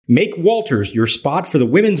Make Walters your spot for the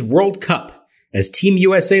Women's World Cup as Team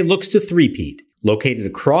USA looks to three-peat. Located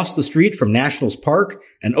across the street from Nationals Park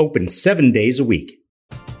and open 7 days a week.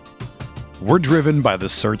 We're driven by the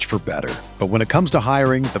search for better. But when it comes to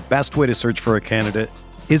hiring, the best way to search for a candidate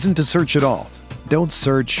isn't to search at all. Don't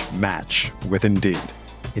search, match with Indeed.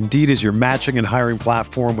 Indeed is your matching and hiring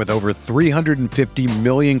platform with over 350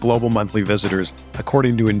 million global monthly visitors,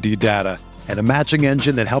 according to Indeed data, and a matching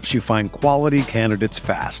engine that helps you find quality candidates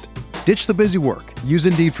fast. Ditch the busy work. Use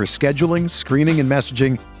Indeed for scheduling, screening, and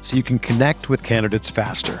messaging so you can connect with candidates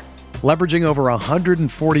faster. Leveraging over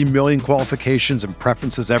 140 million qualifications and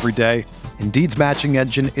preferences every day, Indeed's matching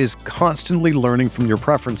engine is constantly learning from your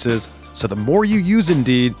preferences, so the more you use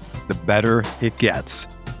Indeed, the better it gets.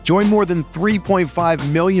 Join more than 3.5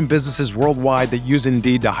 million businesses worldwide that use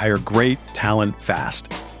Indeed to hire great talent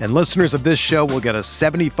fast. And listeners of this show will get a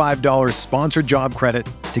 $75 sponsored job credit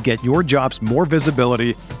to get your jobs more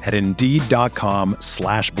visibility at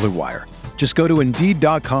Indeed.com/Blue Wire. Just go to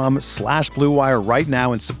Indeed.com/Blue Wire right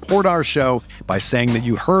now and support our show by saying that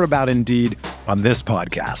you heard about Indeed on this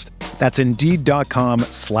podcast. That's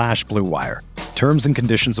Indeed.com/Blue Wire. Terms and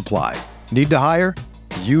conditions apply. Need to hire?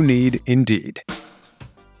 You need Indeed.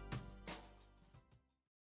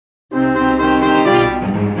 Long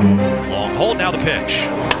hold, now the pitch.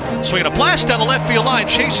 Swinging a blast down the left field line,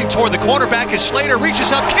 chasing toward the quarterback as Slater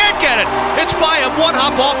reaches up, can't get it. It's by him, one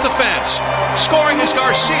hop off the fence. Scoring is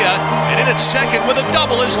Garcia, and in at second with a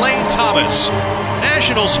double is Lane Thomas.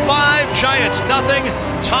 Nationals 5, Giants nothing.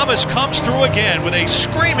 Thomas comes through again with a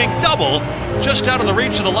screaming double just out of the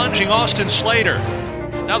reach of the lunging Austin Slater.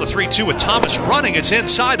 Now the 3-2 with Thomas running. It's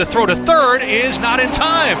inside. The throw to third is not in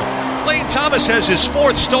time. Lane Thomas has his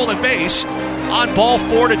 4th stolen base on ball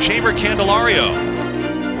 4 to Jeimer Candelario.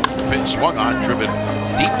 Pitch swung on, driven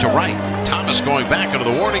deep to right. Thomas going back into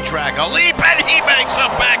the warning track. A leap, and he makes a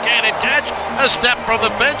backhanded catch. A step from the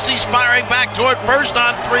fence. He's firing back toward first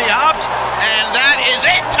on 3 hops. And that is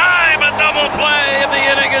in time. A double play, and the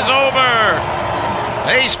inning is over.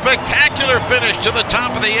 A spectacular finish to the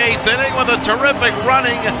top of the 8th inning with a terrific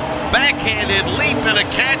running backhanded leap and a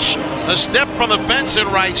catch. A step from the fence in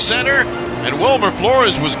right center. And Wilmer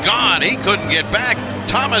Flores was gone. He couldn't get back.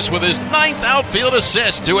 Thomas with his 9th outfield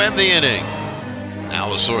assist to end the inning. Now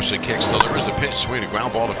the Source of kicks, delivers the pitch, swing, a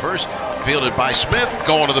ground ball to first, fielded by Smith,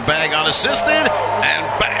 going to the bag unassisted, and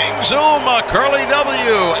bang, zoom, a curly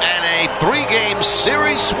W, and a 3-game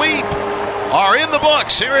series sweep are in the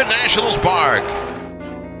books here at Nationals Park.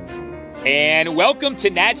 And welcome to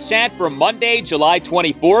Nats Chat for Monday, July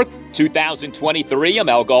 24th. 2023. I'm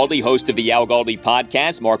Al Galdi, host of the Al Galdi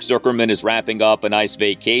podcast. Mark Zuckerman is wrapping up a nice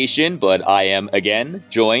vacation, but I am again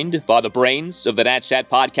joined by the brains of the Nats Chat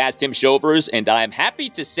podcast, Tim Shovers, and I am happy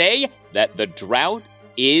to say that the drought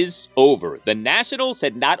is over. The Nationals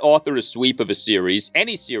had not authored a sweep of a series,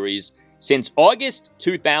 any series, since August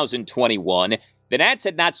 2021. The Nats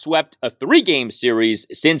had not swept a 3-game series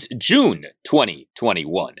since June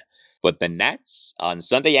 2021. But the Nats, on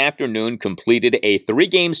Sunday afternoon, completed a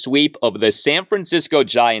 3-game sweep of the San Francisco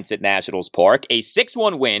Giants at Nationals Park, a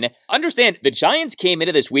 6-1 win. Understand, the Giants came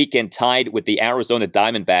into this weekend tied with the Arizona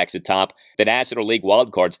Diamondbacks atop the National League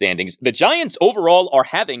wildcard standings. The Giants overall are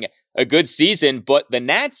having a good season, but the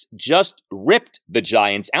Nats just ripped the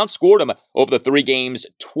Giants, outscored them over the 3 games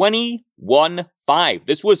 21-5.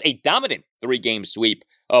 This was a dominant 3-game sweep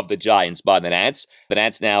of the Giants by the Nats. The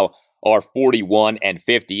Nats now are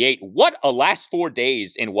 41-58. What a last 4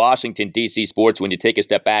 days in Washington, D.C. sports when you take a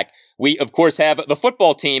step back. We, of course, have the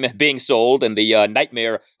football team being sold and the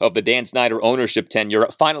nightmare of the Dan Snyder ownership tenure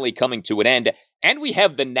finally coming to an end. And we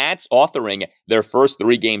have the Nats authoring their first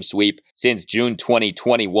 3-game sweep since June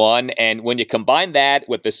 2021. And when you combine that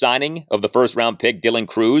with the signing of the first-round pick Dylan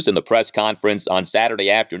Crews and the press conference on Saturday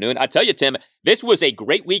afternoon, I tell you, Tim, this was a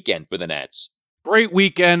great weekend for the Nats. Great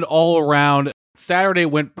weekend all around. Saturday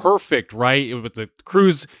went perfect, right? With the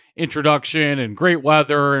Crews introduction and great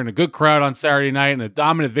weather and a good crowd on Saturday night and a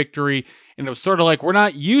dominant victory. And it was sort of like, we're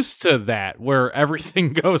not used to that, where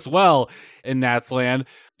everything goes well in Nats land.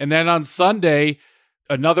 And then on Sunday,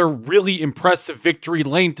 another really impressive victory.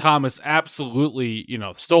 Lane Thomas absolutely,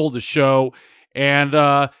 stole the show. And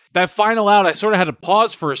that final out, I sort of had to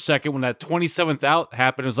pause for a second when that 27th out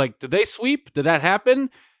happened. It was like, did they sweep? Did that happen?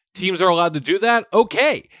 Teams are allowed to do that?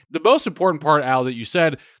 Okay. The most important part, Al, that you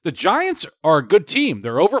said, the Giants are a good team.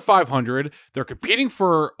 They're over 500. They're competing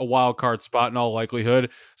for a wild card spot in all likelihood.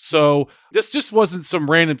 So this just wasn't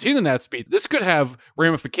some random team in that speed. This could have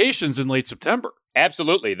ramifications in late September.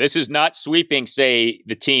 Absolutely. This is not sweeping, say,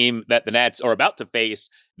 the team that the Nats are about to face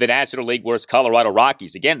the National League worst Colorado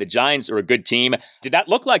Rockies. Again, the Giants are a good team. Did not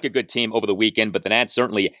look like a good team over the weekend, but the Nats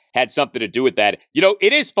certainly had something to do with that. You know,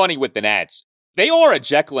 it is funny with the Nats. They are a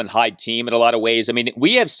Jekyll and Hyde team in a lot of ways. I mean,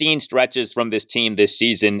 we have seen stretches from this team this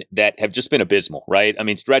season that have just been abysmal, right? I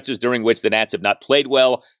mean, stretches during which the Nats have not played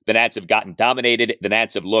well, the Nats have gotten dominated, the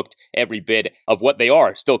Nats have looked every bit of what they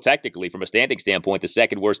are, still technically, from a standing standpoint, the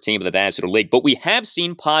second worst team in the National League. But we have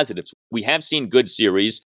seen positives. We have seen good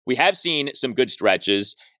series. We have seen some good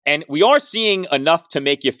stretches. And we are seeing enough to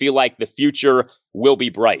make you feel like the future will be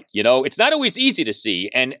bright. You know, it's not always easy to see.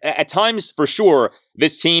 And at times, for sure,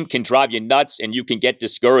 this team can drive you nuts and you can get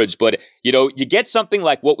discouraged. But, you know, you get something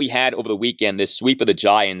like what we had over the weekend, this sweep of the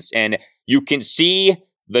Giants, and you can see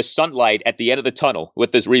the sunlight at the end of the tunnel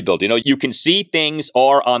with this rebuild. You know, you can see things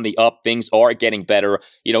are on the up, things are getting better.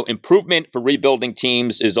 You know, improvement for rebuilding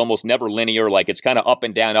teams is almost never linear. Like, it's kind of up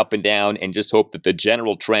and down, and just hope that the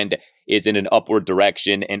general trend is in an upward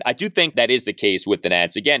direction. And I do think that is the case with the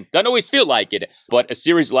Nats. Again, doesn't always feel like it, but a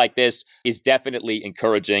series like this is definitely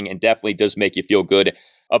encouraging and definitely does make you feel good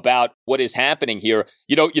about what is happening here.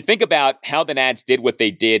 You know, you think about how the Nats did what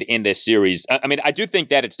they did in this series. I mean, I do think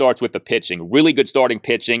that it starts with the pitching. Really good starting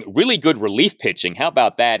pitching, really good relief pitching. How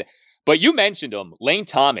about that? But you mentioned him, Lane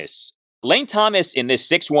Thomas. Lane Thomas in this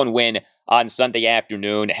 6-1 win on Sunday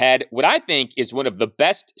afternoon had what I think is one of the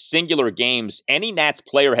best singular games any Nats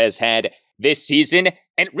player has had this season.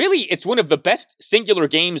 And really, it's one of the best singular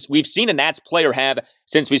games we've seen a Nats player have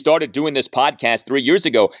since we started doing this podcast 3 years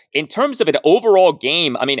ago. In terms of an overall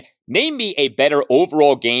game, I mean, name me a better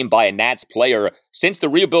overall game by a Nats player since the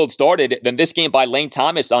rebuild started than this game by Lane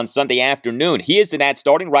Thomas on Sunday afternoon. He is the Nats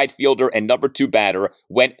starting right fielder and number 2 batter,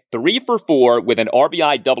 went 3 for 4 with an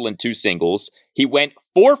RBI double and 2 singles. He went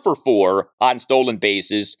 4 for 4 on stolen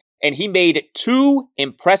bases, and he made 2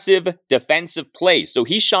 impressive defensive plays. So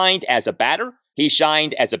he shined as a batter, he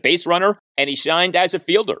shined as a base runner, and he shined as a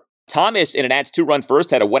fielder. Thomas, in an Nats 2-run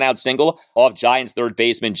first, had a 1-out single off Giants third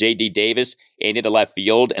baseman J.D. Davis and into left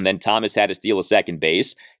field, and then Thomas had to steal a second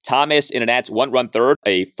base. Thomas, in an Nats 1-run third,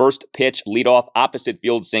 a first pitch leadoff opposite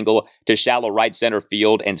field single to shallow right center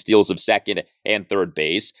field and steals of second and third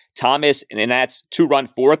base. Thomas, in an Nats 2-run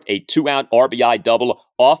fourth, a 2-out RBI double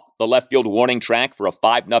off the left field warning track for a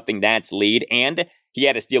 5-0 Nats lead, and he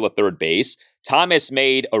had to steal a third base. Thomas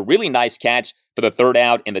made a really nice catch for the third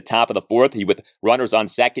out in the top of the fourth. He, with runners on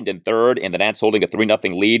second and third, and the Nats holding a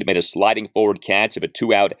 3-0 lead, made a sliding forward catch of a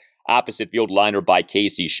 2-out opposite field liner by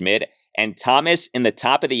Casey Schmidt. And Thomas, in the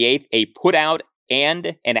top of the eighth, a put out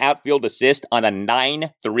and an outfield assist on a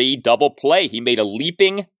 9-3 double play. He made a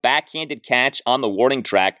leaping backhanded catch on the warning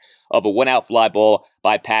track of a 1-out fly ball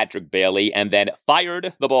by Patrick Bailey, and then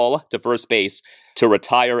fired the ball to first base to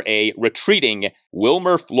retire a retreating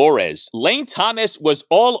Wilmer Flores. Lane Thomas was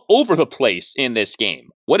all over the place in this game.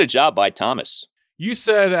 What a job by Thomas. You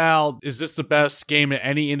said, Al, is this the best game that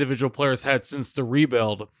any individual player's had since the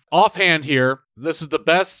rebuild? Offhand here, this is the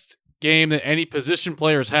best game that any position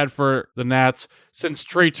player's had for the Nats since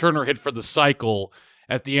Trey Turner hit for the cycle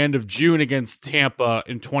at the end of June against Tampa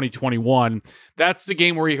in 2021. That's the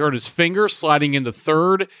game where he hurt his finger sliding into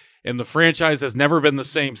third, and the franchise has never been the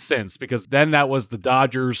same since, because then that was the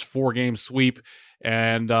Dodgers 4-game sweep,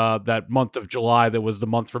 and that month of July, that was the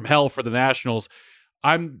month from hell for the Nationals.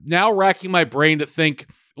 I'm now racking my brain to think,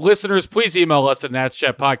 listeners, please email us at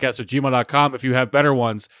natschatpodcast@gmail.com if you have better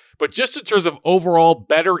ones. But just in terms of overall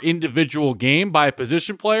better individual game by a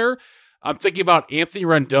position player, I'm thinking about Anthony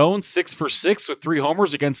Rendon, 6 for 6 with 3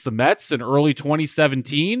 homers against the Mets in early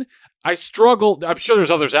 2017. I struggled. I'm sure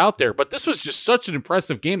there's others out there, but this was just such an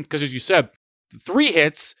impressive game because, as you said, 3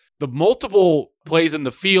 hits, the multiple plays in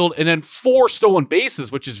the field, and then 4 stolen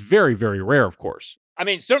bases, which is very, very rare, of course. I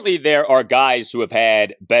mean, certainly there are guys who have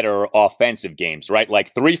had better offensive games, right?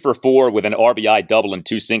 Like 3 for 4 with an RBI double and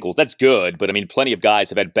 2 singles. That's good, but I mean, plenty of guys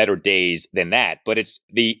have had better days than that. But it's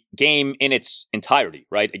the game in its entirety,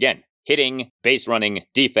 right? Again, hitting, base running,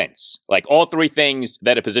 defense. Like all 3 things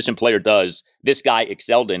that a position player does, this guy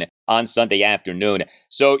excelled in on Sunday afternoon.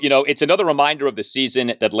 So, you know, it's another reminder of the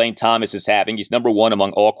season that Lane Thomas is having. He's number 1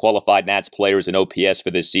 among all qualified Nats players in OPS for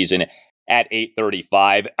this season at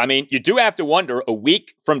 835. I mean, you do have to wonder, a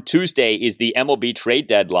week from Tuesday is the MLB trade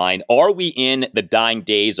deadline. Are we in the dying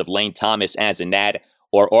days of Lane Thomas as a Nat,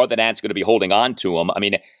 or are the Nats going to be holding on to him? I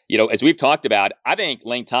mean, you know, as we've talked about, I think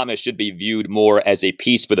Lane Thomas should be viewed more as a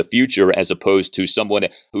piece for the future as opposed to someone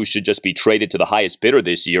who should just be traded to the highest bidder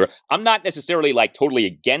this year. I'm not necessarily like totally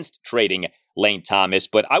against trading Lane Thomas,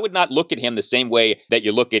 but I would not look at him the same way that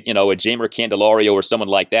you look at, you know, a Jeimer Candelario or someone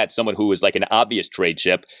like that, someone who is like an obvious trade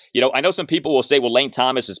chip. You know, I know some people will say, well, Lane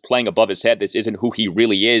Thomas is playing above his head. This isn't who he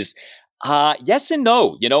really is. Yes and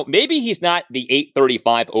no. Maybe he's not the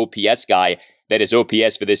 835 OPS guy that his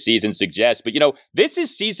OPS for this season suggests, but this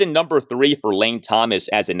is season number 3 for Lane Thomas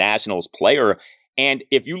as a Nationals player. And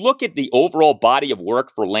if you look at the overall body of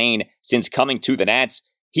work for Lane since coming to the Nats,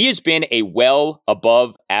 he has been a well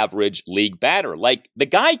above average league batter. Like, the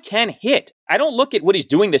guy can hit. I don't look at what he's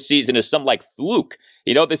doing this season as some fluke.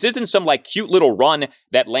 This isn't some cute little run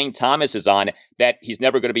that Lane Thomas is on that he's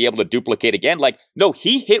never going to be able to duplicate again. No,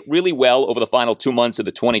 he hit really well over the final 2 months of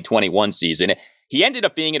the 2021 season. He ended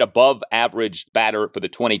up being an above average batter for the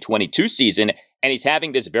 2022 season, and he's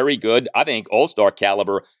having this very good, I think, all-star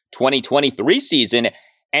caliber 2023 season.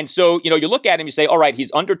 And so, you look at him, you say, all right,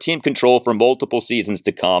 he's under team control for multiple seasons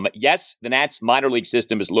to come. Yes, the Nats minor league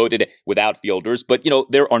system is loaded with outfielders, but,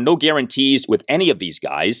 there are no guarantees with any of these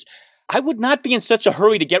guys. I would not be in such a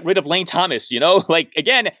hurry to get rid of Lane Thomas,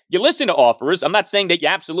 Again, you listen to offers. I'm not saying that you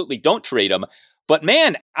absolutely don't trade him, but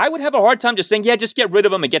man, I would have a hard time just saying, yeah, just get rid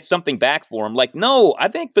of him and get something back for him. No, I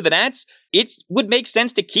think for the Nats, it would make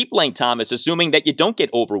sense to keep Lane Thomas, assuming that you don't get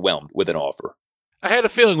overwhelmed with an offer. I had a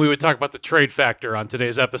feeling we would talk about the trade factor on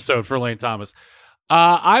today's episode for Lane Thomas.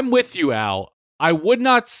 I'm with you, Al. I would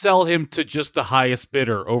not sell him to just the highest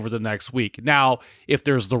bidder over the next week. Now, if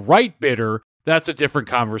there's the right bidder, that's a different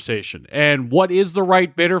conversation. And what is the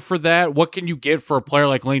right bidder for that? What can you get for a player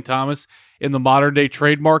like Lane Thomas in the modern day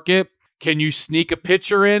trade market? Can you sneak a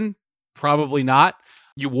pitcher in? Probably not.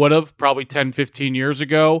 You would have probably 10, 15 years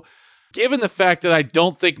ago. Given the fact that I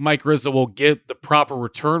don't think Mike Rizzo will get the proper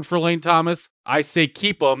return for Lane Thomas, I say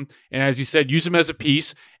keep him. And as you said, use him as a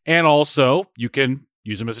piece. And also, you can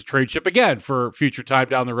use him as a trade chip again for future time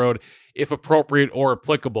down the road, if appropriate or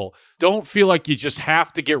applicable. Don't feel like you just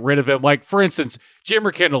have to get rid of him. Like, for instance,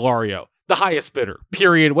 Jeimer Candelario, the highest bidder,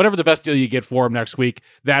 period. Whatever the best deal you get for him next week,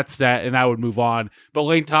 that's that, and I would move on. But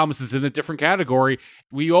Lane Thomas is in a different category.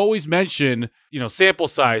 We always mention, sample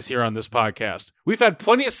size here on this podcast. We've had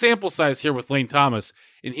plenty of sample size here with Lane Thomas,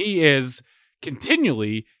 and he is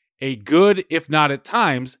continually a good, if not at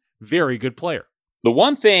times, very good player. The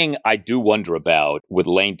one thing I do wonder about with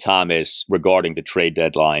Lane Thomas regarding the trade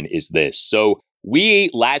deadline is this. So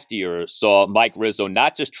we last year saw Mike Rizzo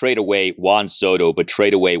not just trade away Juan Soto, but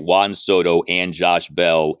trade away Juan Soto and Josh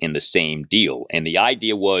Bell in the same deal. And the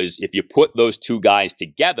idea was if you put those two guys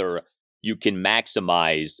together, you can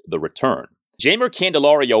maximize the return. Jeimer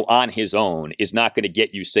Candelario on his own is not going to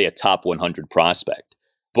get you, say, a top 100 prospect.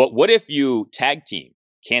 But what if you tag team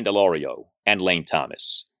Candelario and Lane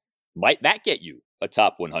Thomas? Might that get you a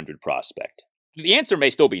top 100 prospect? The answer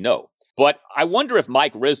may still be no. But I wonder if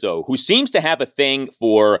Mike Rizzo, who seems to have a thing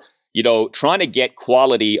for, trying to get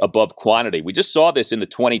quality above quantity. We just saw this in the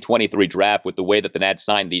 2023 draft with the way that the Nats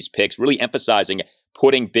signed these picks, really emphasizing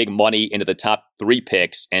putting big money into the top 3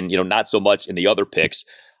 picks and, not so much in the other picks.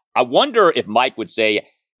 I wonder if Mike would say,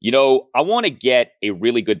 I want to get a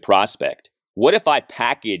really good prospect. What if I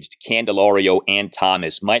packaged Candelario and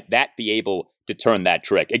Thomas? Might that be able to turn that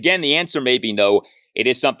trick? Again, the answer may be no. It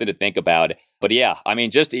is something to think about. But yeah,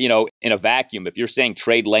 just, in a vacuum, if you're saying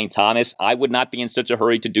trade Lane Thomas, I would not be in such a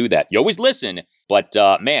hurry to do that. You always listen, but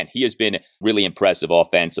man, he has been really impressive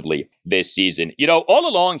offensively this season. All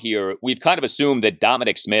along here, we've kind of assumed that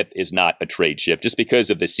Dominic Smith is not a trade chip just because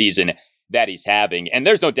of the season that he's having. And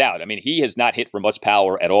there's no doubt. He has not hit for much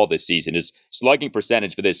power at all this season. His slugging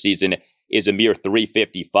percentage for this season is a mere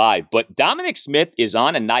 .355. But Dominic Smith is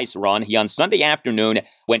on a nice run. He, on Sunday afternoon,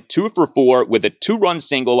 went 2 for 4 with a 2-run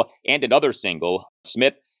single and another single.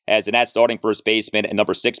 Smith, as an Nats starting first baseman and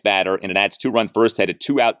number 6 batter in an Nats 2-run first, had a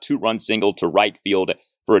 2-out, 2-run single to right field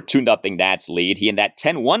for a 2-0 Nats lead. He, in that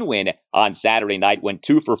 10-1 win on Saturday night, went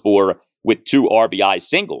 2 for 4 with 2 RBI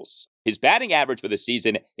singles. His batting average for the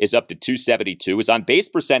season is up to .272. His on-base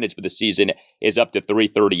percentage for the season is up to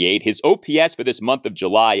 .338. His OPS for this month of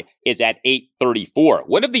July is at .834.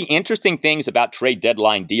 One of the interesting things about trade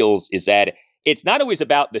deadline deals is that it's not always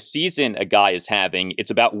about the season a guy is having. It's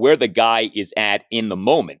about where the guy is at in the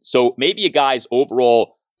moment. So maybe a guy's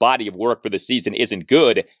overall body of work for the season isn't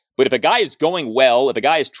good, but if a guy is going well, if a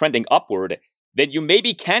guy is trending upward, then you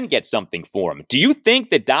maybe can get something for him. Do you think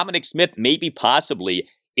that Dominic Smith maybe possibly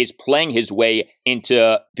is playing his way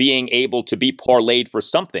into being able to be parlayed for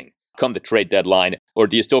something come the trade deadline? Or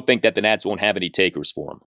do you still think that the Nats won't have any takers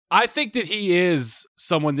for him? I think that he is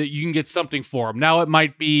someone that you can get something for him. Now, it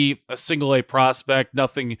might be a single-A prospect,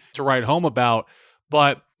 nothing to write home about,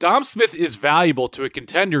 but Dom Smith is valuable to a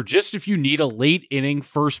contender just if you need a late-inning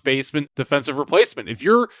first baseman defensive replacement. If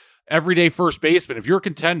you're everyday first baseman, if you're a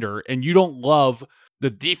contender and you don't love the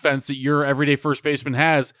defense that your everyday first baseman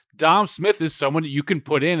has, Dom Smith is someone that you can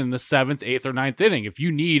put in the 7th, 8th, or 9th inning. If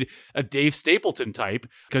you need a Dave Stapleton type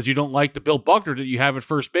because you don't like the Bill Buckner that you have at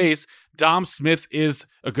first base, Dom Smith is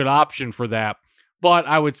a good option for that. But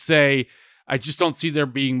I would say I just don't see there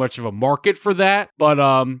being much of a market for that.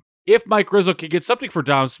 But if Mike Rizzo could get something for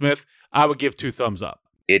Dom Smith, I would give 2 thumbs up.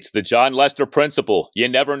 It's the John Lester principle. You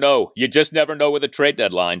never know. You just never know with a trade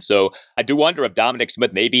deadline. So I do wonder if Dominic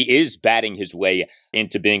Smith maybe is batting his way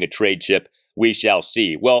into being a trade chip. We shall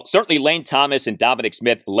see. Well, certainly Lane Thomas and Dominic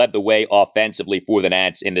Smith led the way offensively for the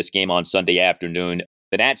Nats in this game on Sunday afternoon.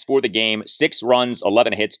 The Nats for the game, 6 runs,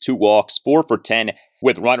 11 hits, 2 walks, 4 for 10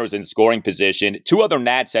 with runners in scoring position. 2 other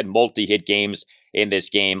Nats had multi-hit games in this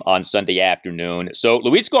game on Sunday afternoon. So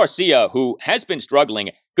Luis Garcia, who has been struggling,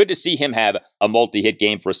 good to see him have a multi-hit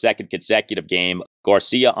game for a second consecutive game.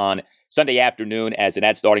 Garcia on Sunday afternoon as the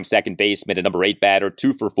Nats starting second baseman, a number 8 batter,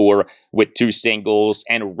 2 for 4 with 2 singles.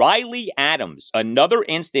 And Riley Adams, another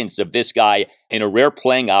instance of this guy in a rare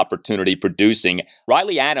playing opportunity producing.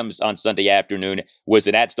 Riley Adams on Sunday afternoon was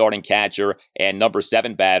the Nats starting catcher and number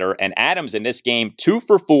 7 batter. And Adams in this game, 2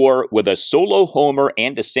 for 4 with a solo homer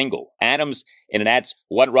and a single. Adams in the Nats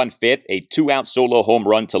 1-run fifth, a 2-out solo home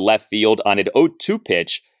run to left field on an 0-2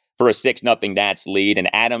 pitch for a 6-0 Nats lead, and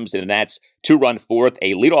Adams in the Nats 2-run fourth,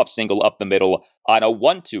 a leadoff single up the middle on a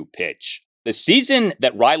 1-2 pitch. The season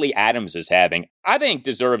that Riley Adams is having, I think,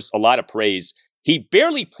 deserves a lot of praise. He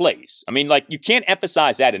barely plays. I mean, you can't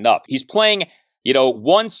emphasize that enough. He's playing,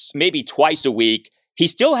 once, maybe twice a week. He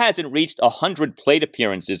still hasn't reached 100 plate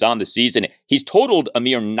appearances on the season. He's totaled a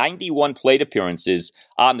mere 91 plate appearances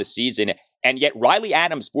on the season, and yet Riley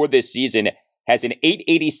Adams for this season has an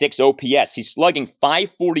 886 OPS. He's slugging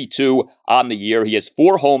 .542 on the year. He has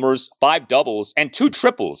 4 homers, 5 doubles, and 2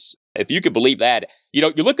 triples, if you could believe that. You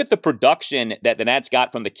look at the production that the Nats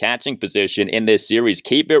got from the catching position in this series.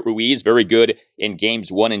 Keibert Ruiz, very good in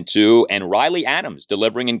games 1 and 2, and Riley Adams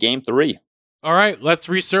delivering in game 3. All right, let's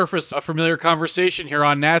resurface a familiar conversation here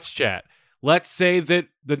on Nats Chat. Let's say that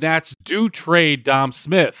the Nats do trade Dom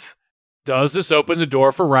Smith. Does this open the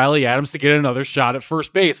door for Riley Adams to get another shot at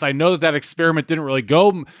first base? I know that experiment didn't really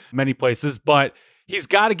go many places, but he's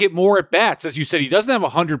got to get more at bats. As you said, he doesn't have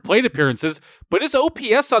 100 plate appearances, but his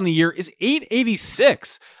OPS on the year is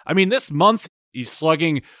 886. I mean, this month he's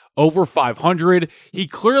slugging over 500. He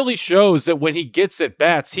clearly shows that when he gets at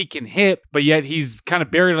bats, he can hit, but yet he's kind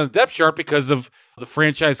of buried on the depth chart because of the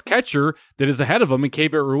franchise catcher that is ahead of him in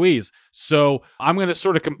Keibert Ruiz. So I'm going to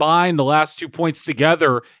sort of combine the last 2 points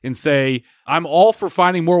together and say I'm all for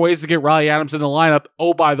finding more ways to get Riley Adams in the lineup.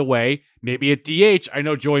 Oh, by the way, maybe at DH. I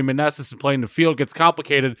know Joey Meneses and playing the field gets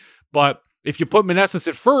complicated, but if you put Meneses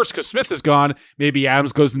at first because Smith is gone, maybe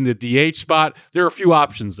Adams goes in the DH spot. There are a few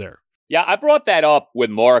options there. Yeah, I brought that up with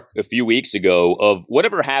Mark a few weeks ago of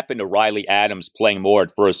whatever happened to Riley Adams playing more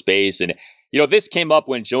at first base. And, this came up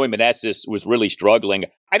when Joey Meneses was really struggling.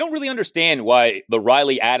 I don't really understand why the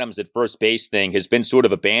Riley Adams at first base thing has been sort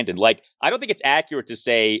of abandoned. I don't think it's accurate to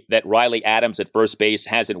say that Riley Adams at first base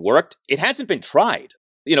hasn't worked. It hasn't been tried.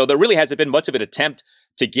 There really hasn't been much of an attempt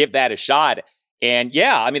to give that a shot. And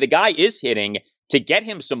yeah, I mean, the guy is hitting. To get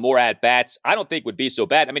him some more at-bats, I don't think would be so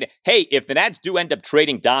bad. I mean, hey, if the Nats do end up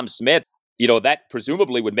trading Dom Smith, that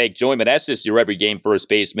presumably would make Joey Meneses your every game first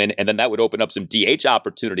baseman, and then that would open up some DH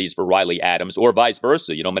opportunities for Riley Adams, or vice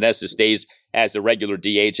versa. Meneses stays as a regular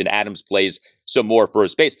DH and Adams plays some more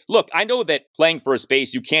first base. Look, I know that playing first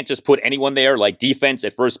base, you can't just put anyone there. Defense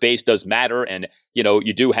at first base does matter, and,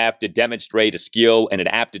 you do have to demonstrate a skill and an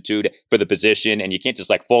aptitude for the position, and you can't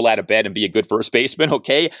just, fall out of bed and be a good first baseman,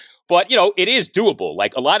 okay? But, it is doable.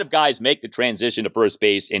 A lot of guys make the transition to first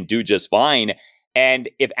base and do just fine. And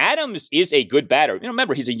if Adams is a good batter,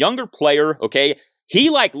 remember, he's a younger player, okay? He,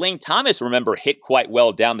 like Lane Thomas, remember, hit quite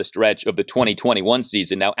well down the stretch of the 2021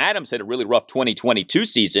 season. Now, Adams had a really rough 2022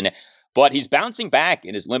 season, but he's bouncing back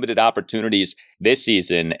in his limited opportunities this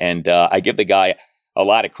season, and I give the guy a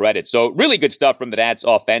lot of credit. So really good stuff from the Nats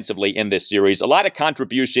offensively in this series. A lot of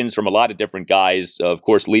contributions from a lot of different guys. Of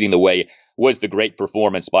course, leading the way was the great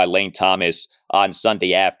performance by Lane Thomas on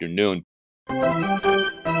Sunday afternoon.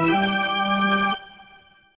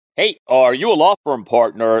 Hey, are you a law firm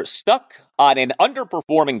partner stuck on an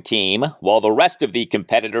underperforming team while the rest of the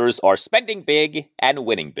competitors are spending big and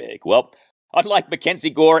winning big? Well, unlike Mackenzie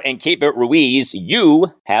Gore and Keibert Ruiz,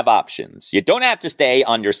 you have options. You don't have to stay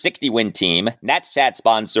on your 60-win team. Nats Chat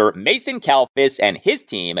sponsor Mason Kalfas and his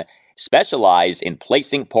team specialize in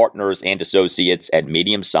placing partners and associates at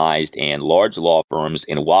medium-sized and large law firms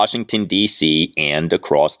in Washington, D.C. and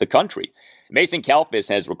across the country. Mason Kalfas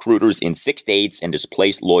has recruiters in 6 states and has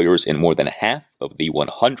placed lawyers in more than half of the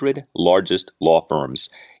 100 largest law firms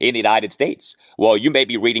in the United States. While you may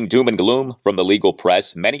be reading doom and gloom from the legal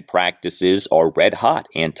press, many practices are red hot: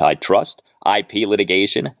 antitrust, IP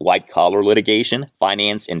litigation, white-collar litigation,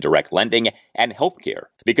 finance and direct lending, and healthcare.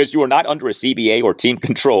 Because you are not under a CBA or team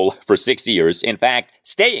control for 6 years. In fact,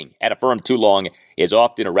 staying at a firm too long is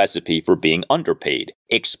often a recipe for being underpaid.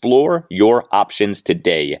 Explore your options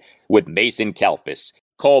today with Mason Kalfas.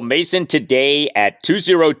 Call Mason today at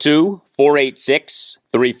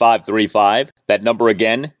 202-486-3535. That number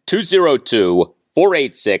again,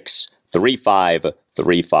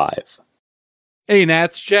 202-486-3535. Hey,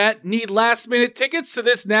 Nats Chat. Need last-minute tickets to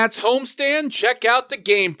this Nats homestand? Check out the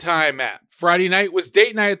Game Time app. Friday night was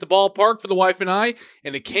date night at the ballpark for the wife and I,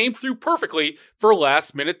 and it came through perfectly for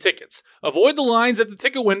last-minute tickets. Avoid the lines at the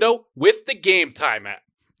ticket window with the Game Time app.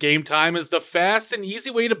 Game Time is the fast and easy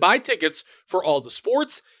way to buy tickets for all the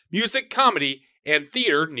sports, music, comedy, and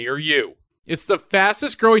theater near you. It's the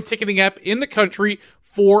fastest growing ticketing app in the country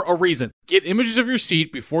for a reason. Get images of your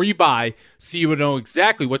seat before you buy so you will know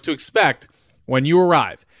exactly what to expect when you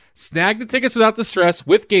arrive. Snag the tickets without the stress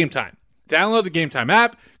with Game Time. Download the Game Time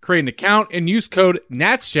app, create an account, and use code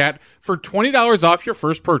NATSCHAT for $20 off your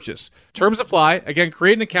first purchase. Terms apply. Again,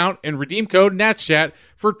 create an account and redeem code NATSCHAT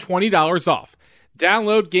for $20 off.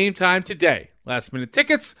 Download Game Time today. Last minute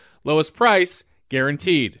tickets, lowest price,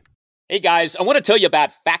 guaranteed. Hey guys, I want to tell you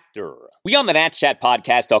about Factor. We on the Nats Chat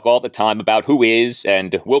podcast talk all the time about who is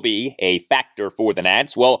and will be a factor for the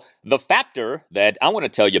Nats. Well, the factor that I want to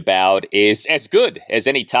tell you about is as good as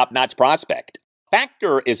any top-notch prospect.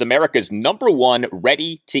 Factor is America's #1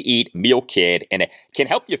 ready-to-eat meal kit, and it can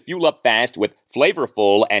help you fuel up fast with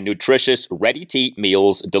flavorful and nutritious ready-to-eat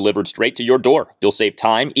meals delivered straight to your door. You'll save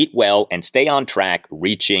time, eat well, and stay on track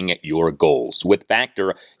reaching your goals. With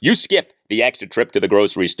Factor, you skip the extra trip to the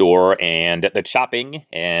grocery store and the chopping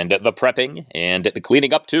and the prepping and the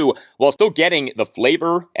cleaning up too, while still getting the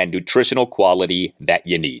flavor and nutritional quality that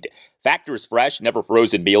you need. Factor's fresh, never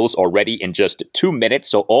frozen meals are ready in just 2 minutes,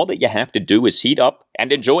 so all that you have to do is heat up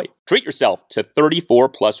and enjoy. Treat yourself to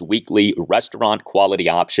 34-plus weekly restaurant-quality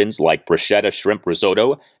options like bruschetta shrimp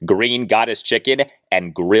risotto, green goddess chicken,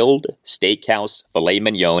 and grilled steakhouse filet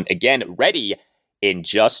mignon. Again, ready in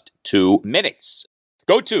just 2 minutes.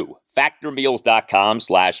 Go to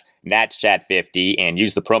factormeals.com/NatsChat50 and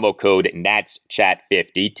use the promo code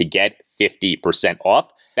NatsChat50 to get 50%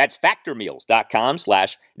 off. That's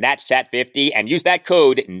factormeals.com/NatsChat50 and use that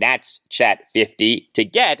code NatsChat50 to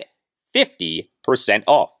get 50%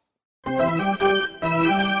 off.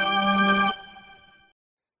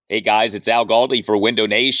 Hey guys, it's Al Galdi for Window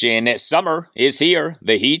Nation. Summer is here.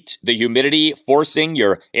 The heat, the humidity, forcing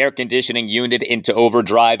your air conditioning unit into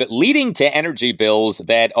overdrive, leading to energy bills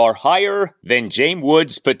that are higher than James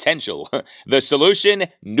Woods' potential. The solution?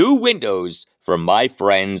 New windows from my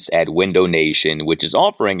friends at Window Nation, which is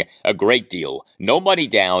offering a great deal. No money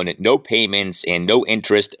down, no payments, and no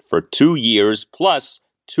interest for 2 years, plus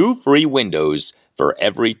 2 free windows for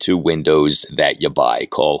every 2 windows that you buy.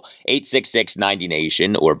 Call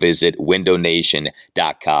 866-90-NATION or visit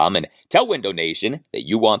windownation.com and tell Window Nation that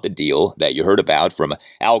you want the deal that you heard about from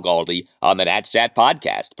Al Galdi on the Nats Chat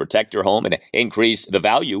podcast. Protect your home and increase the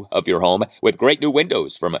value of your home with great new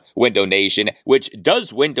windows from Window Nation, which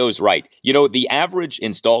does windows right. You know, the average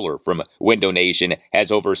installer from Window Nation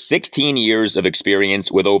has over 16 years of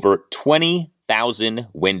experience with over 20,000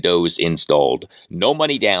 windows installed. No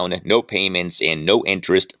money down, no payments, and no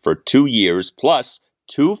interest for 2 years, plus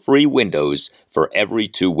 2 free windows for every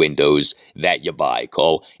 2 windows that you buy.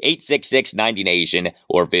 Call 866-90-NATION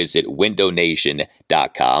or visit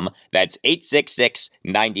windownation.com. That's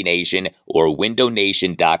 866-90-NATION or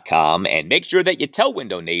windownation.com. And make sure that you tell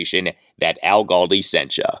Window Nation that Al Galdi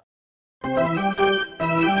sent you.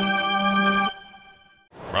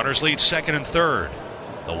 Runners lead second and third.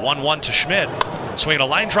 The 1-1 to Schmidt. Swinging a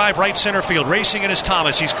line drive right center field. Racing in is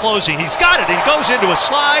Thomas. He's closing. He's got it. He goes into a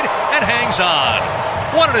slide and hangs on.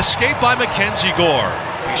 What an escape by Mackenzie Gore.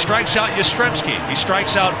 He strikes out Yastrzemski. He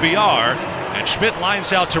strikes out VR. And Schmidt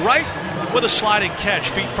lines out to right with a sliding catch.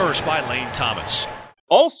 Feet first by Lane Thomas.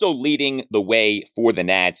 Also leading the way for the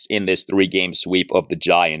Nats in this 3-game sweep of the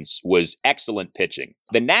Giants was excellent pitching.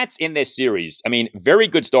 The Nats in this series, very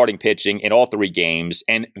good starting pitching in all 3 games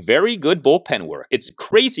and very good bullpen work. It's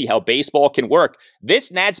crazy how baseball can work.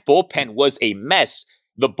 This Nats bullpen was a mess.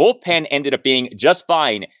 The bullpen ended up being just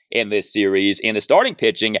fine in this series, and the starting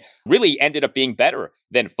pitching really ended up being better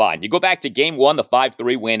then fine. You go back to game 1, the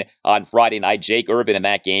 5-3 win on Friday night. Jake Irvin in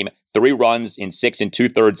that game, 3 runs in 6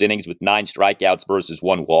 2/3 innings with 9 strikeouts versus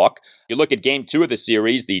 1 walk. You look at game 2 of the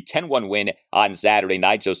series, the 10-1 win on Saturday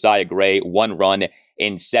night. Josiah Gray, 1 run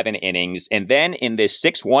in 7 innings. And then in this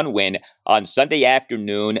 6-1 win on Sunday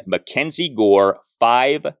afternoon, Mackenzie Gore,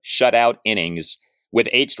 5 shutout innings with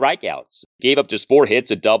 8 strikeouts. Gave up just 4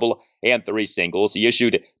 hits, a double, and 3 singles. He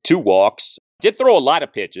issued 2 walks. Did throw a lot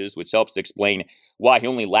of pitches, which helps to explain why he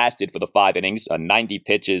only lasted for the 5 innings, 90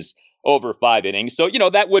 pitches over 5 innings. So,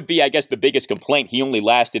 that would be, I guess, the biggest complaint. He only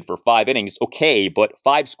lasted for 5 innings. Okay, but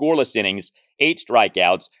 5 scoreless innings, 8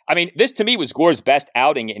 strikeouts. I mean, this to me was Gore's best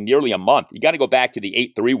outing in nearly a month. You got to go back to the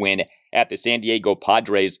 8-3 win at the San Diego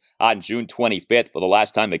Padres on June 25th for the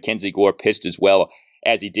last time Mackenzie Gore pitched as well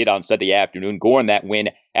as he did on Sunday afternoon. Gore in that win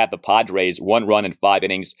at the Padres, 1 run in 5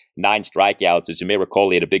 innings, 9 strikeouts. As you may recall,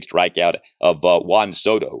 he had a big strikeout of Juan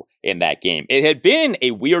Soto in that game. It had been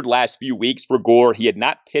a weird last few weeks for Gore. He had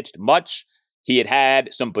not pitched much. He had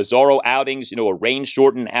had some bizarro outings, a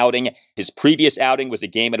rain-shortened outing. His previous outing was a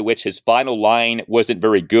game in which his final line wasn't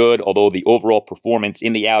very good, although the overall performance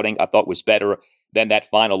in the outing I thought was better than that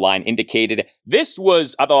final line indicated. This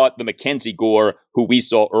was, I thought, the Mackenzie Gore who we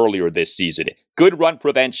saw earlier this season. Good run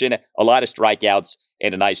prevention, a lot of strikeouts,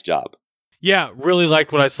 and a nice job. Yeah, really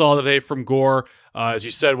liked what I saw today from Gore. As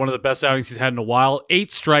you said, one of the best outings he's had in a while. 8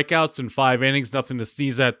 strikeouts in 5 innings, nothing to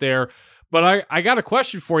sneeze at there. But I got a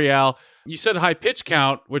question for you, Al. You said high pitch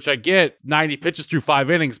count, which I get, 90 pitches through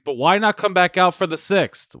 5 innings, but why not come back out for the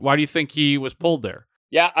 6th? Why do you think he was pulled there?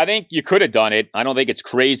 Yeah, I think you could have done it. I don't think it's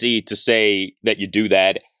crazy to say that you do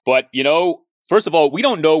that. But, first of all, we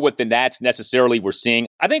don't know what the Nats necessarily were seeing.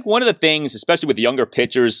 I think one of the things, especially with younger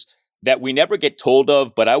pitchers, that we never get told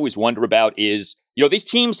of, but I always wonder about is, these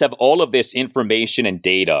teams have all of this information and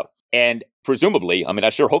data. And presumably, I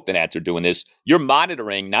sure hope the Nats are doing this, you're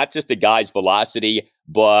monitoring not just a guy's velocity,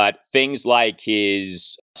 but things like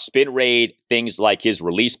his spin rate, things like his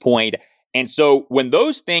release point. And so when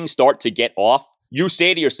those things start to get off, you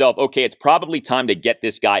say to yourself, okay, it's probably time to get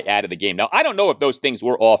this guy out of the game. Now, I don't know if those things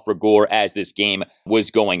were off for Gore as this game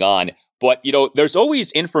was going on, but, there's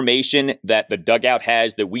always information that the dugout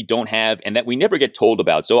has that we don't have and that we never get told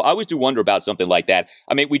about. So I always do wonder about something like that.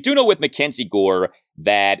 We do know with Mackenzie Gore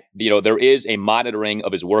that, there is a monitoring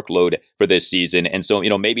of his workload for this season. And so,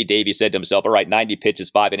 maybe Davey said to himself, all right, 90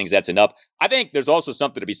 pitches, 5 innings, that's enough. I think there's also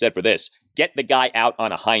something to be said for this. Get the guy out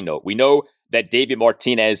on a high note. We know that Davey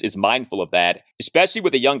Martinez is mindful of that, especially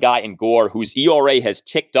with a young guy in Gore whose ERA has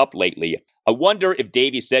ticked up lately. I wonder if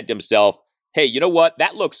Davey said to himself, hey, you know what?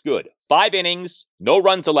 That looks good. 5 innings, no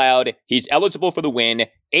runs allowed. He's eligible for the win,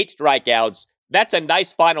 8 strikeouts. That's a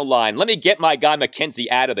nice final line. Let me get my guy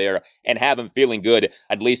Mackenzie out of there and have him feeling good,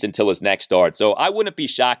 at least until his next start. So I wouldn't be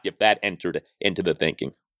shocked if that entered into the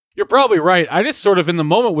thinking. You're probably right. I just sort of in the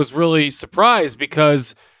moment was really surprised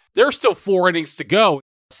because there's still 4 innings to go.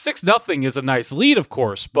 6-0 is a nice lead, of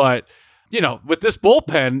course, but with this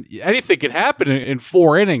bullpen, anything could happen in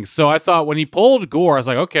 4 innings. So I thought when he pulled Gore, I was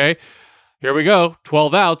like, okay, here we go,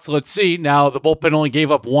 12 outs. Let's see. Now the bullpen only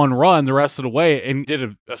gave up 1 run the rest of the way and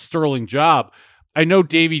did a sterling job. I know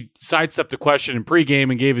Davey sidestepped the question in pregame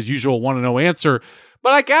and gave his usual 1-0 answer,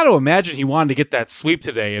 but I got to imagine he wanted to get that sweep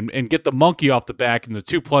today and get the monkey off the back in the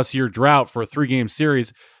 2+ year drought for a 3-game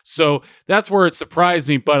series. So that's where it surprised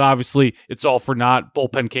me, but obviously it's all for naught.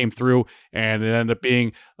 Bullpen came through, and it ended up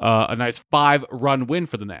being a nice 5-run win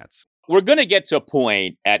for the Nats. We're going to get to a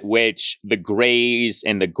point at which the Grays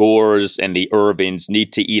and the Gores and the Irvins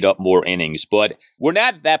need to eat up more innings, but we're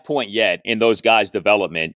not at that point yet in those guys'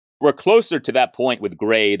 development. We're closer to that point with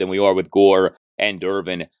Gray than we are with Gore and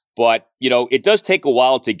Irvin. But, it does take a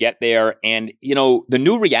while to get there. And, the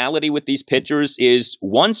new reality with these pitchers is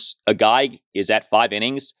once a guy is at 5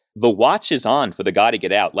 innings, the watch is on for the guy to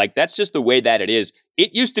get out. Like, that's just the way that it is.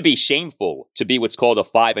 It used to be shameful to be what's called a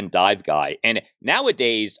 5-and-dive guy. And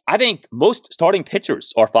nowadays, I think most starting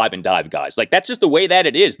pitchers are 5-and-dive guys. Like, that's just the way that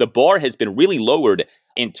it is. The bar has been really lowered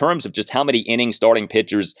in terms of just how many innings starting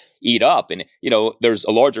pitchers eat up. And, there's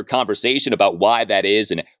a larger conversation about why that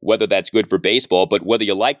is and whether that's good for baseball. But whether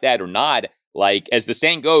you like that or not, like, as the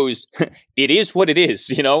saying goes, it is what it is,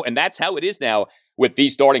 and that's how it is now with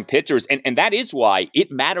these starting pitchers. And that is why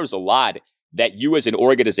it matters a lot that you as an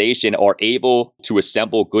organization are able to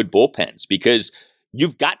assemble good bullpens, because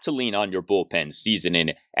you've got to lean on your bullpen season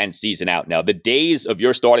in and season out. Now, the days of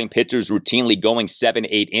your starting pitchers routinely going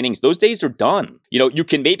 7-8 innings, those days are done. You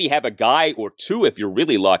can maybe have a guy or two, if you're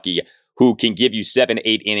really lucky, who can give you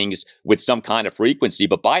 7-8 innings with some kind of frequency.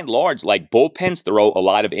 But by and large, like, bullpens throw a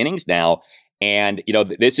lot of innings now. And,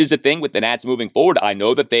 this is a thing with the Nats moving forward. I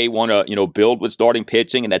know that they want to, build with starting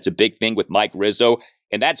pitching, and that's a big thing with Mike Rizzo.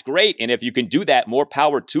 And that's great. And if you can do that, more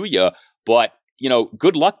power to you. But,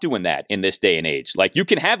 good luck doing that in this day and age. Like, you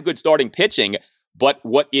can have good starting pitching, but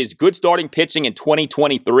what is good starting pitching in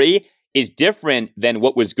 2023 is different than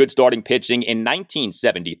what was good starting pitching in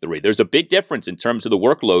 1973. There's a big difference in terms of the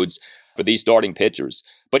workloads for these starting pitchers.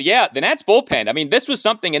 But yeah, the Nats bullpen, I mean, this was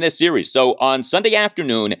something in this series. So on Sunday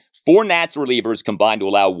afternoon, 4 Nats relievers combined to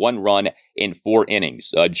allow 1 run in 4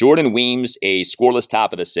 innings. Jordan Weems, a scoreless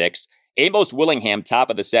top of the 6th. Amos Willingham, top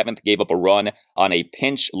of the 7th, gave up a run on a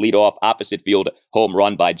pinch leadoff opposite field home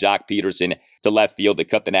run by Jock Peterson to left field to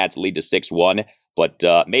cut the Nats lead to 6-1. But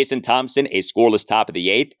Mason Thompson, a scoreless top of the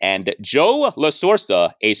 8th, and Joe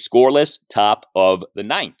LaSorsa, a scoreless top of the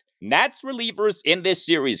 9th. Nats relievers in this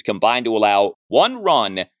series combined to allow 1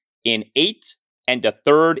 run in 8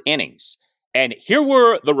 1/3 innings. And here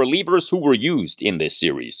were the relievers who were used in this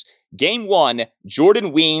series. Game 1,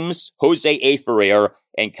 Jordan Weems, Jose A. Ferrer,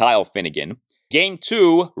 and Kyle Finnegan. Game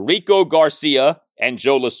 2, Rico Garcia and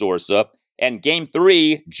Joe LaSorsa. And Game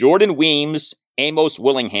 3, Jordan Weems, Amos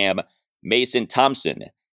Willingham, Mason Thompson,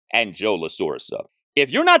 and Joe LaSorsa.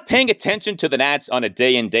 If you're not paying attention to the Nats on a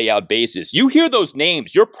day-in, day-out basis, you hear those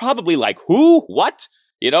names, you're probably like, who? What?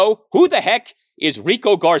 Who the heck is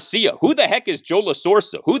Rico Garcia? Who the heck is Joe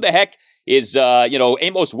LaSorsa? Who the heck is,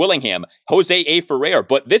 Amos Willingham, Jose A. Ferrer?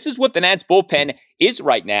 But this is what the Nats bullpen is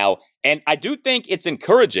right now. And I do think it's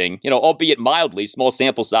encouraging, albeit mildly, small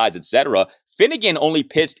sample size, etc. Finnegan only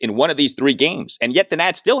pitched in 1 of these 3 games, and yet the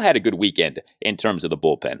Nats still had a good weekend in terms of the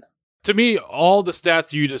bullpen. To me, all the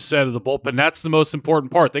stats you just said of the bullpen, that's the most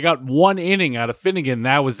important part. They got 1 inning out of Finnegan,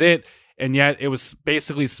 that was it. And yet it was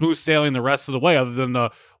basically smooth sailing the rest of the way, other than the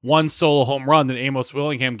 1 solo home run that Amos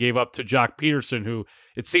Willingham gave up to Jock Peterson, who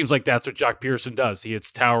it seems like that's what Jock Peterson does. He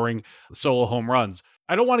hits towering solo home runs.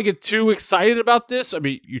 I don't want to get too excited about this. I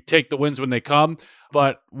mean, you take the wins when they come,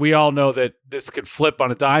 but we all know that this could flip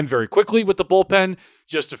on a dime very quickly with the bullpen.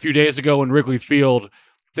 Just a few days ago in Wrigley Field,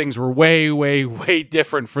 things were way, way, way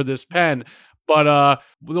different for this pen. But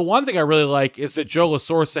the one thing I really like is that Joe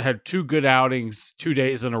LaSorsa had 2 good outings 2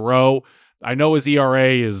 days in a row. I know his ERA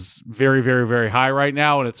is very, very, very high right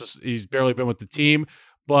now, and he's barely been with the team.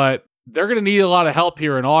 But they're going to need a lot of help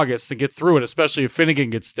here in August to get through it, especially if Finnegan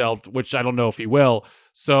gets dealt, which I don't know if he will.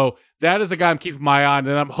 So that is a guy I'm keeping my eye on,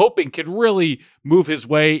 and I'm hoping could really move his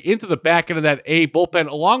way into the back end of that A bullpen,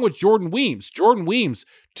 along with Jordan Weems. Jordan Weems,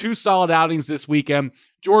 2 solid outings this weekend.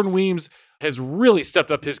 Jordan Weems has really stepped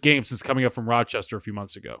up his game since coming up from Rochester a few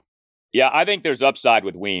months ago. Yeah, I think there's upside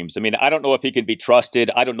with Weems. I mean, I don't know if he can be trusted.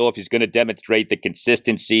 I don't know if he's going to demonstrate the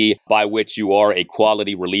consistency by which you are a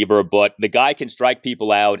quality reliever, but the guy can strike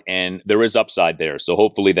people out, and there is upside there. So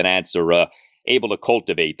hopefully the Nats are able to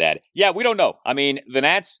cultivate that. Yeah, we don't know. I mean, the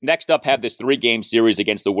Nats next up have this 3-game series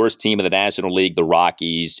against the worst team in the National League, the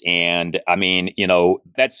Rockies. And I mean,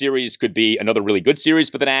 that series could be another really good series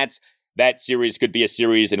for the Nats. That series could be a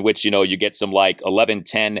series in which, you get some like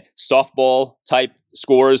 11-10 softball type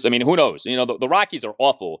scores. I mean, who knows? The Rockies are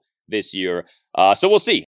awful this year. So we'll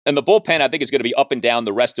see. And the bullpen, I think, is going to be up and down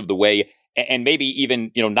the rest of the way. And maybe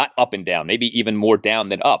even, not up and down, maybe even more down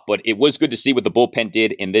than up. But it was good to see what the bullpen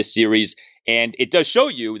did in this series. And it does show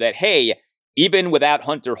you that, hey, even without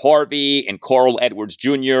Hunter Harvey and Carl Edwards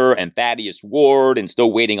Jr. and Thaddeus Ward and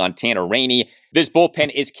still waiting on Tanner Rainey, this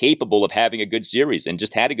bullpen is capable of having a good series and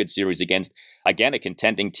just had a good series against, again, a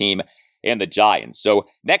contending team and the Giants. So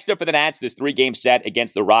next up for the Nats, this 3-game set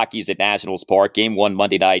against the Rockies at Nationals Park. Game 1,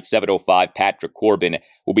 Monday night, 7:05, Patrick Corbin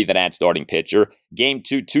will be the Nats starting pitcher. Game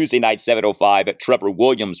 2, Tuesday night, 7:05, Trevor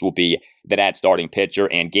Williams will be the Nats starting pitcher.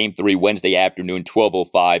 And Game 3, Wednesday afternoon,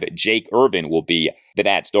 12:05, Jake Irvin will be the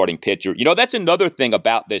Nats starting pitcher. That's another thing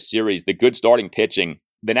about this series, the good starting pitching.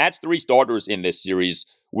 The Nats' 3 starters in this series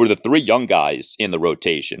were the 3 young guys in the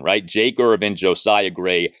rotation, right? Jake Irvin, Josiah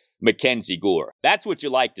Gray, Mackenzie Gore. That's what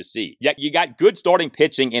you like to see. Yeah, you got good starting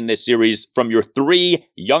pitching in this series from your 3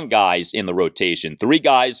 young guys in the rotation. 3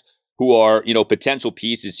 guys who are, potential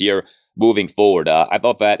pieces here moving forward. I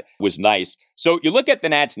thought that was nice. So you look at the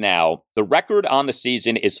Nats now, the record on the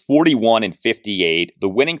season is 41-58. The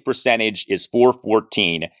winning percentage is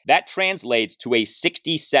 .414. That translates to a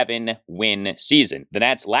 67-win season. The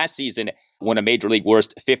Nats last season won a Major League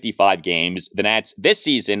worst 55 games. The Nats this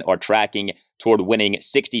season are tracking toward winning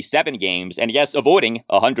 67 games, and yes, avoiding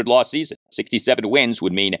a 100-loss season. 67 wins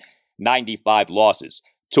would mean 95 losses.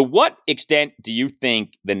 To what extent do you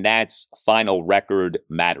think the Nats' final record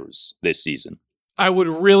matters this season? I would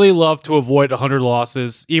really love to avoid 100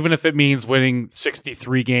 losses, even if it means winning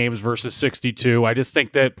 63 games versus 62. I just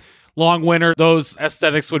think that long winter, those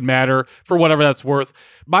aesthetics would matter for whatever that's worth.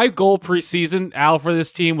 My goal preseason, Al, for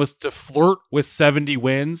this team was to flirt with 70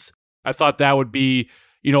 wins. I thought that would be,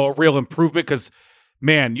 a real improvement because,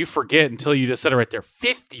 man, you forget until you just said it right there.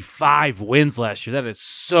 55 wins last year. That is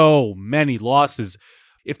so many losses.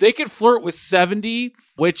 If they could flirt with 70,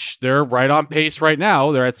 which they're right on pace right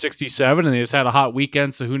now, they're at 67 and they just had a hot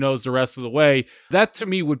weekend, so who knows the rest of the way. That to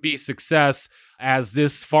me would be success as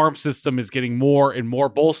this farm system is getting more and more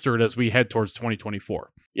bolstered as we head towards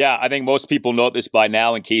 2024. Yeah, I think most people know this by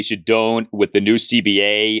now. In case you don't, with the new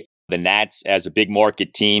CBA, the Nats as a big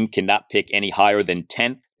market team cannot pick any higher than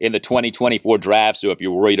 10th in the 2024 draft. So if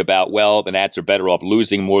you're worried about, the Nats are better off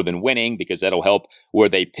losing more than winning because that'll help where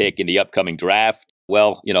they pick in the upcoming draft.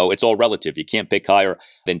 Well, it's all relative. You can't pick higher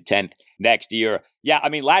than 10th next year. Yeah, I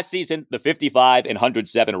mean, last season, the 55 and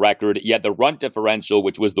 107 record, you had the run differential,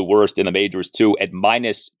 which was the worst in the majors too, at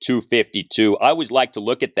minus 252. I always like to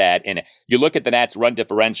look at that, and you look at the Nats run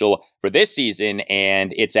differential for this season,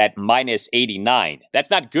 and it's at minus 89.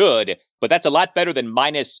 That's not good, but that's a lot better than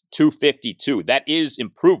minus 252. That is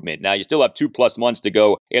improvement. Now, you still have 2+ months to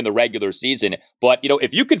go in the regular season, but,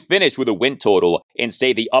 if you could finish with a win total in,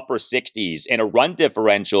 say, the upper 60s and a run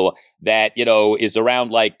differential that, is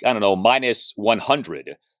around minus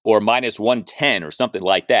 100 or minus 110 or something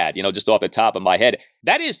like that, just off the top of my head,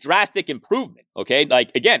 that is drastic improvement, okay?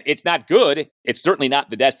 Again, it's not good. It's certainly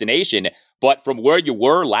not the destination, but from where you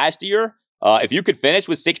were last year, if you could finish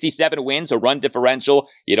with 67 wins, a run differential,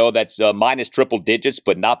 that's minus triple digits,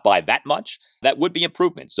 but not by that much, that would be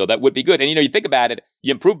improvement. So that would be good. And, you think about it,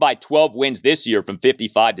 you improved by 12 wins this year from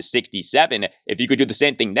 55 to 67. If you could do the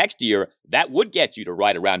same thing next year, that would get you to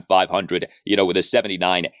right around 500, with a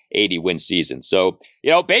 79-80 win season. So,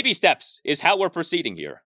 baby steps is how we're proceeding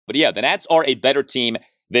here. But yeah, the Nats are a better team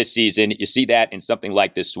this season. You see that in something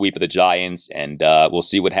like this sweep of the Giants, and we'll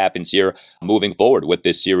see what happens here moving forward with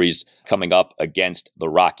this series coming up against the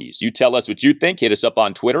Rockies. You tell us what you think. Hit us up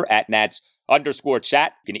on Twitter at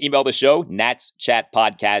Nats_chat. You can email the show,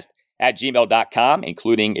 natschatpodcast@gmail.com,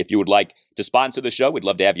 including if you would like to sponsor the show. We'd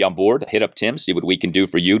love to have you on board. Hit up Tim, see what we can do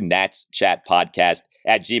for you,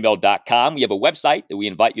 natschatpodcast@gmail.com. We have a website that we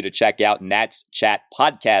invite you to check out,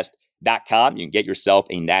 natschatpodcast.com. You can get yourself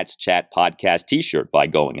a Nats Chat podcast t-shirt by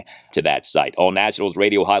going to that site. All Nationals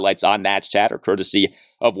radio highlights on Nats Chat are courtesy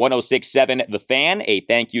of 106.7 The Fan. A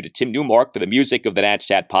thank you to Tim Newmark for the music of the Nats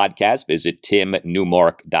Chat podcast. Visit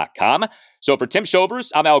timnewmark.com. So for Tim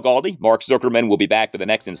Shovers, I'm Al Galdi. Mark Zuckerman will be back for the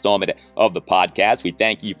next installment of the podcast. We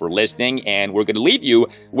thank you for listening, and we're going to leave you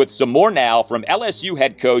with some more now from LSU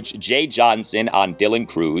head coach Jay Johnson on Dylan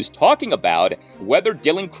Crews, talking about whether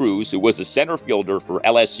Dylan Crews, who was a center fielder for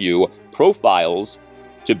LSU, profiles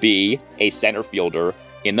to be a center fielder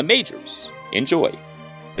in the majors. Enjoy.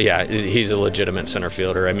 Yeah, he's a legitimate center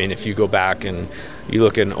fielder. I mean, if you go back and you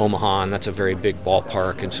look in Omaha, and that's a very big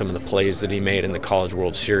ballpark, and some of the plays that he made in the College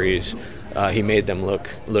World Series, he made them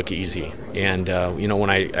look easy. And, when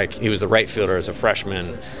he was the right fielder as a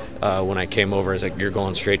freshman, when I came over, I was like, you're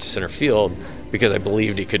going straight to center field, because I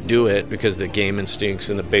believed he could do it because of the game instincts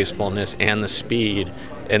and the baseballness and the speed.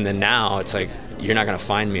 And then now it's like, you're not going to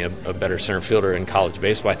find me a better center fielder in college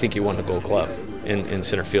baseball. I think he won the Gold Glove in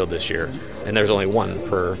center field this year. And there's only one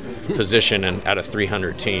per position and out of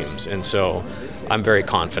 300 teams. And so I'm very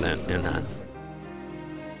confident in that.